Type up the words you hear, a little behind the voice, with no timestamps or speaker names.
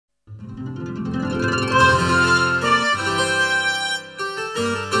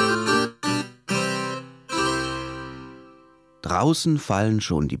Draußen fallen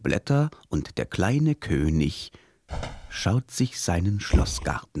schon die Blätter und der kleine König schaut sich seinen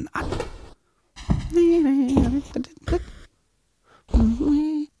Schlossgarten an.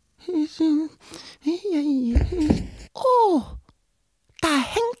 Oh, da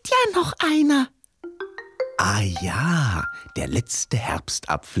hängt ja noch einer. Ah ja, der letzte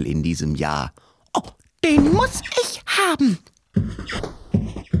Herbstapfel in diesem Jahr. Oh, den muss ich haben.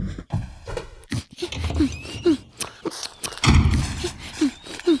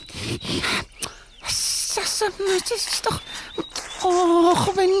 Das ist doch...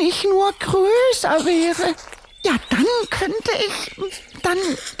 Och, wenn ich nur größer wäre. Ja, dann könnte ich... Dann...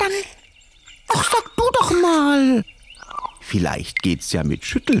 Ach, sag du doch mal. Vielleicht geht's ja mit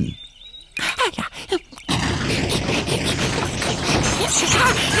Schütteln. Ah, ja.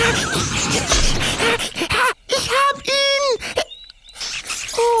 Ich hab ihn.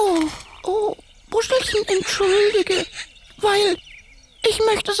 Oh, Buschelchen, entschuldige. Weil ich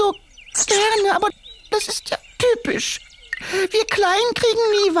möchte so gerne, aber das ist ja typisch. Wir Kleinen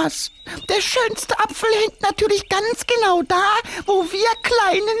kriegen nie was. Der schönste Apfel hängt natürlich ganz genau da, wo wir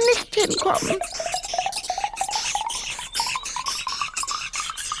Kleinen nicht hinkommen.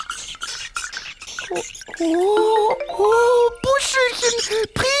 Oh, Buschelchen,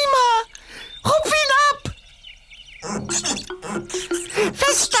 prima. Rupf ihn ab.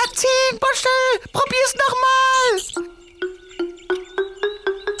 Fester ziehen, Buschel, probier's nochmal.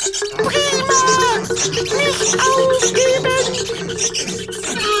 Prima, nicht aufgeben.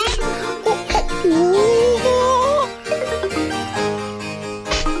 Oh.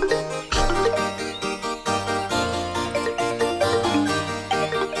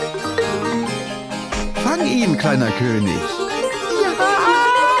 Fang ihn, kleiner König. Ja,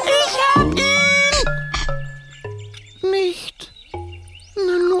 ich hab ihn. Nicht.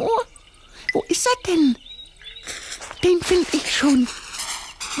 Nanu, wo ist er denn? Den find ich schon.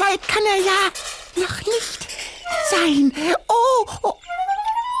 Weit kann er ja noch nicht sein. Oh.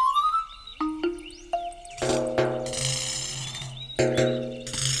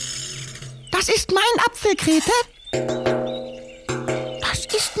 Das ist mein Apfel, Grete. Das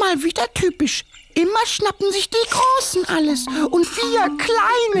ist mal wieder typisch. Immer schnappen sich die Großen alles und wir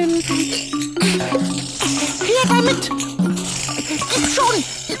Kleinen. Her damit. Gib schon.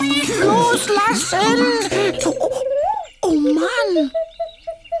 Loslassen. Oh Mann.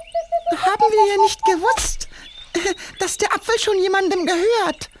 Haben wir ja nicht gewusst, dass der Apfel schon jemandem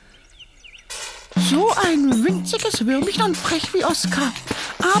gehört. So ein winziges Würmchen und frech wie Oskar.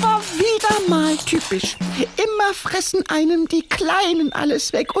 Aber wieder mal typisch. Immer fressen einem die Kleinen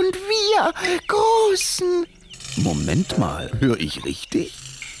alles weg und wir Großen. Moment mal, höre ich richtig?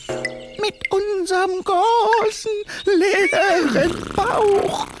 Mit unserem großen, leeren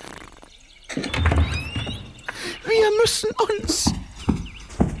Bauch. Wir müssen uns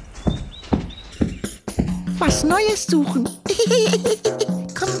was Neues suchen.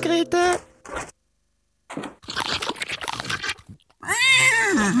 Komm, Grete.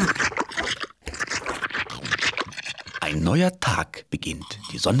 Ein neuer Tag beginnt,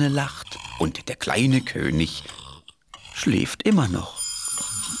 die Sonne lacht und der kleine König schläft immer noch.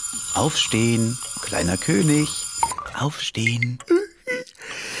 Aufstehen, kleiner König, aufstehen.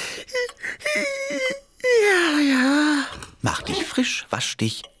 Ja. Mach dich frisch, wasch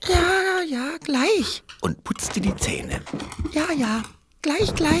dich. Ja, gleich. Und putz dir die Zähne. Ja,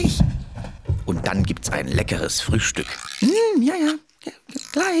 gleich. Und dann gibt's ein leckeres Frühstück. Ja,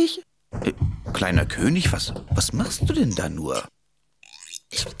 gleich. Kleiner König, was machst du denn da nur?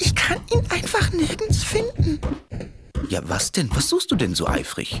 Ich kann ihn einfach nirgends finden. Ja, was denn? Was suchst du denn so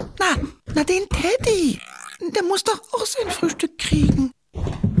eifrig? Na, den Teddy. Der muss doch auch sein Frühstück kriegen.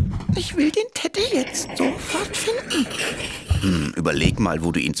 Ich will den Teddy jetzt sofort finden. Überleg mal,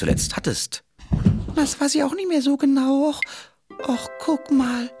 wo du ihn zuletzt hattest. Das weiß ich auch nicht mehr so genau. Och, guck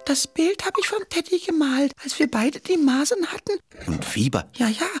mal, das Bild habe ich vom Teddy gemalt, als wir beide die Masern hatten. Und Fieber. Ja.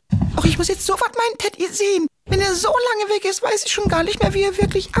 Och, ich muss jetzt sofort meinen Teddy sehen. Wenn er so lange weg ist, weiß ich schon gar nicht mehr, wie er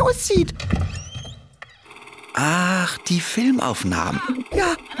wirklich aussieht. Ach, die Filmaufnahmen.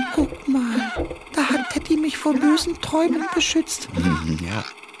 Ja, guck mal. Da hat Teddy mich vor bösen Träumen beschützt. Ja,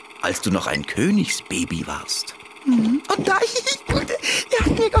 als du noch ein Königsbaby warst. Und er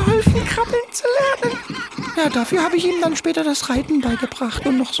hat mir geholfen, krabbeln zu lernen. Ja, dafür habe ich ihm dann später das Reiten beigebracht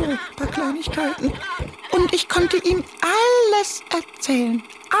und noch so ein paar Kleinigkeiten. Und ich konnte ihm alles erzählen.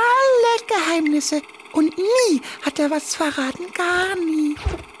 Alle Geheimnisse. Und nie hat er was verraten. Gar nie.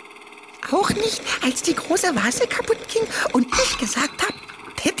 Auch nicht, als die große Vase kaputt ging und ich gesagt habe,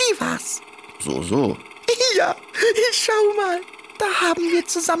 Teddy war's. So. Ja, schau mal. Da haben wir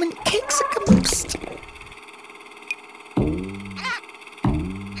zusammen Kekse gemupst.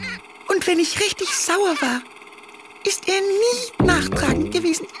 wenn ich richtig sauer war, ist er nie nachtragend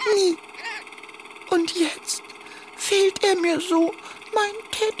gewesen. Nie. Und jetzt fehlt er mir so, mein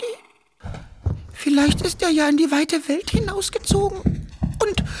Teddy. Vielleicht ist er ja in die weite Welt hinausgezogen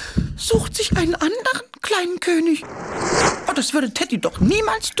und sucht sich einen anderen kleinen König. Oh, das würde Teddy doch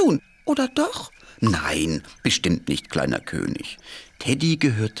niemals tun, oder doch? Nein, bestimmt nicht, kleiner König. Teddy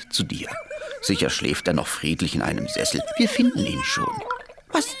gehört zu dir. Sicher schläft er noch friedlich in einem Sessel. Wir finden ihn schon.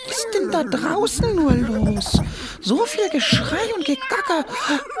 Was ist denn da draußen nur los? So viel Geschrei und Gegacker.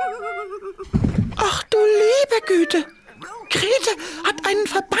 Ach du liebe Güte. Grete hat einen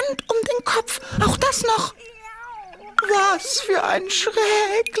Verband um den Kopf. Auch das noch. Was für ein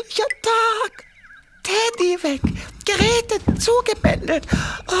schrecklicher Tag. Teddy weg. Grete zugebändelt.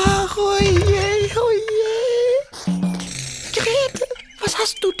 Ach, oje, oje. Grete, was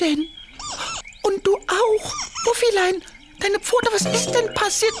hast du denn? Und du auch. Muffilein, deine Pfote, was ist denn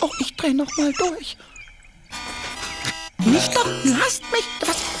passiert? Oh, ich dreh noch mal durch. Nicht doch, lasst mich.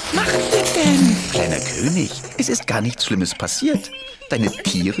 Was macht ihr denn? Kleiner König, es ist gar nichts Schlimmes passiert. Deine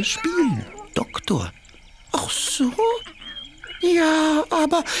Tiere spielen. Doktor. Ach so? Ja,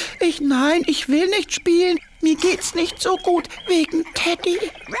 aber nein, ich will nicht spielen. Mir geht's nicht so gut wegen Teddy.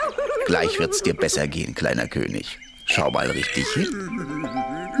 Gleich wird's dir besser gehen, kleiner König. Schau mal richtig hin.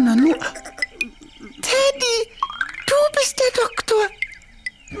 Na nu. Teddy, du bist der Doktor.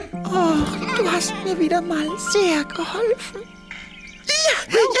 Ach, du hast mir wieder mal sehr geholfen. Ja,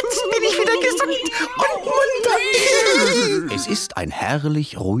 jetzt bin ich wieder gesund und munter. Es ist ein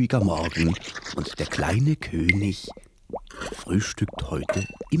herrlich ruhiger Morgen und der kleine König frühstückt heute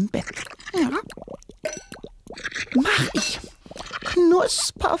im Bett. Ja. Mach ich.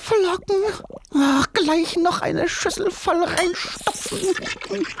 Knusperflocken. Ach, gleich noch eine Schüssel voll reinstopfen.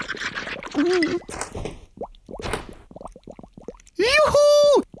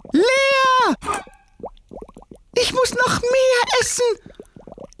 Juhu! Leer! Ich muss noch mehr essen.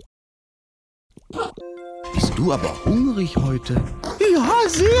 Bist du aber hungrig heute? Ja,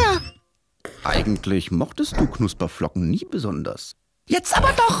 sehr. Eigentlich mochtest du Knusperflocken nie besonders. Jetzt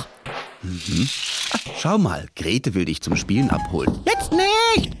aber doch. Schau mal, Grete will dich zum Spielen abholen. Jetzt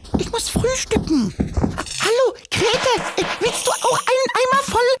nicht. Ich muss frühstücken. Hallo, Grete. Willst du auch einen Eimer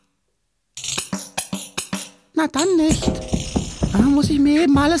voll? Na dann nicht. Da muss ich mir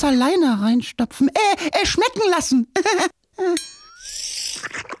eben alles alleine reinstopfen. Schmecken lassen.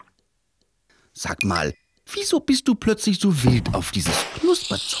 Sag mal, wieso bist du plötzlich so wild auf dieses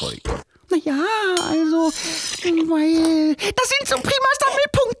Knusperzeug? Na ja, also, weil da sind so prima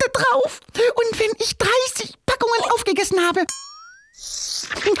Sammelpunkte drauf. Und wenn ich 30 Packungen aufgegessen habe,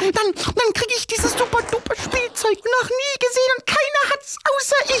 dann kriege ich dieses super-duper Spielzeug noch nie gesehen und keiner hat's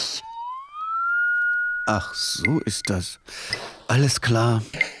außer ich. Ach, so ist das. Alles klar.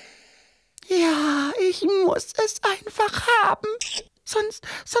 Ja, ich muss es einfach haben.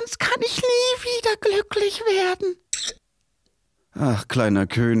 Sonst kann ich nie wieder glücklich werden. Ach, kleiner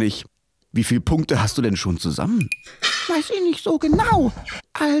König, wie viele Punkte hast du denn schon zusammen? Weiß ich nicht so genau.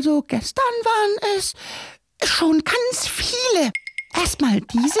 Also gestern waren es schon ganz viele. Erstmal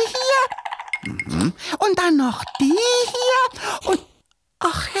diese hier. Und dann noch die hier. Und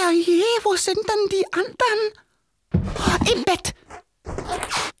ach herrje, wo sind denn die anderen? Im Bett.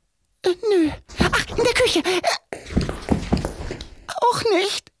 Nö. Ach, in der Küche. Auch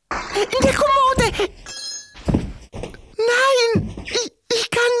nicht. In der Kommode. Nein, ich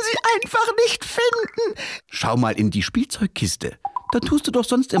kann sie einfach nicht finden. Schau mal in die Spielzeugkiste. Da tust du doch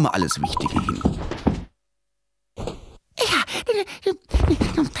sonst immer alles Wichtige hin. Ja,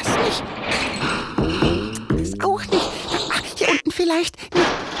 das nicht. Das auch nicht. Ach, hier unten vielleicht.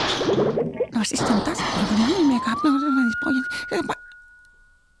 Was ist denn das? Ich habe lange nicht mehr gehabt.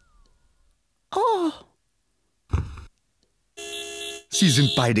 Oh. Sie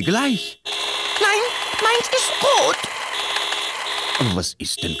sind beide gleich. Nein, meins ist rot. Aber was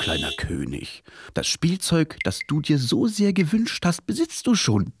ist denn, kleiner König? Das Spielzeug, das du dir so sehr gewünscht hast, besitzt du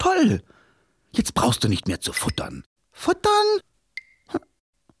schon. Toll. Jetzt brauchst du nicht mehr zu futtern. Futtern?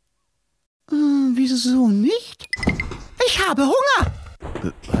 Wieso nicht? Ich habe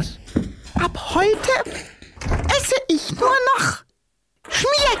Hunger. Was? Ab heute esse ich nur noch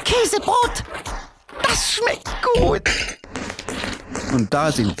Schmierkäsebrot. Das schmeckt gut. Und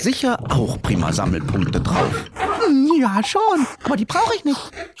da sind sicher auch prima Sammelpunkte drauf. Ja, schon. Aber die brauche ich nicht.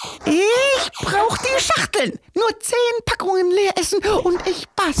 Ich brauche die Schachteln. Nur 10 Packungen leer essen und ich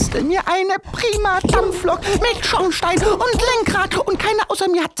bastel mir eine prima Dampflok mit Schornstein und Lenkrad und keiner außer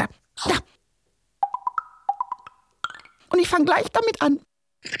mir hat sie. Ja. Und ich fange gleich damit an.